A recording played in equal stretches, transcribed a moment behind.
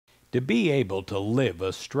to be able to live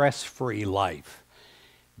a stress-free life.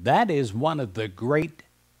 That is one of the great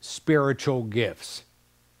spiritual gifts.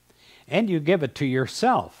 And you give it to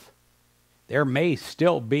yourself. There may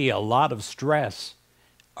still be a lot of stress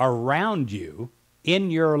around you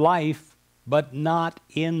in your life, but not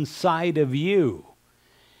inside of you.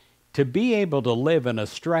 To be able to live in a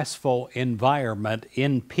stressful environment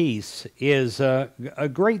in peace is a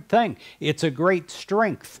great thing. It's a great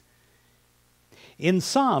strength. In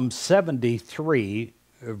Psalm 73,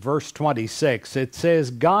 verse 26, it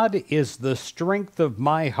says, God is the strength of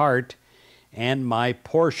my heart and my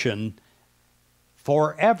portion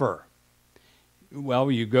forever.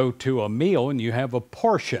 Well, you go to a meal and you have a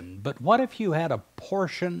portion, but what if you had a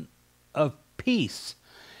portion of peace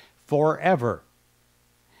forever?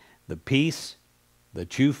 The peace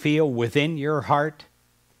that you feel within your heart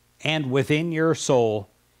and within your soul,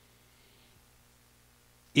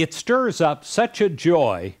 it stirs up such a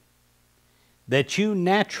joy that you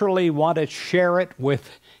naturally want to share it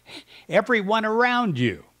with everyone around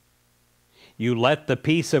you. You let the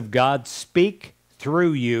peace of God speak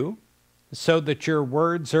through you so that your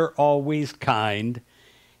words are always kind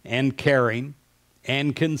and caring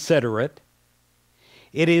and considerate.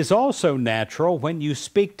 It is also natural when you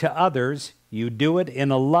speak to others, you do it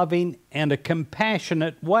in a loving and a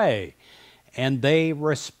compassionate way, and they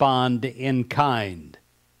respond in kind.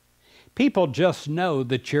 People just know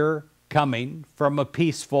that you're coming from a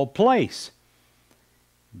peaceful place.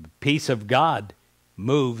 The peace of God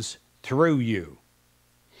moves through you.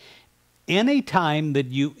 Any time that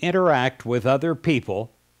you interact with other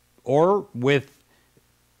people or with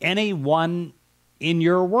anyone in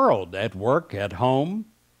your world, at work, at home,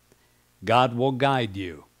 God will guide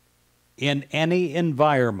you in any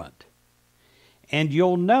environment. And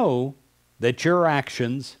you'll know that your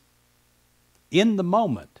actions in the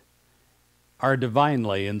moment are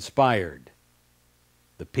divinely inspired.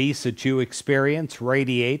 The peace that you experience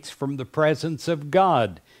radiates from the presence of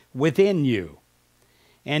God within you.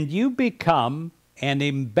 And you become an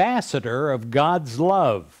ambassador of God's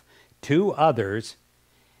love to others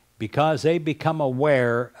because they become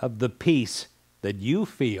aware of the peace that you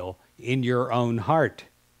feel in your own heart.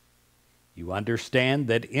 You understand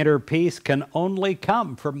that inner peace can only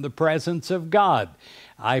come from the presence of God.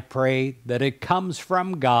 I pray that it comes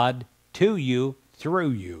from God to you,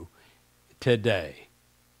 through you, today.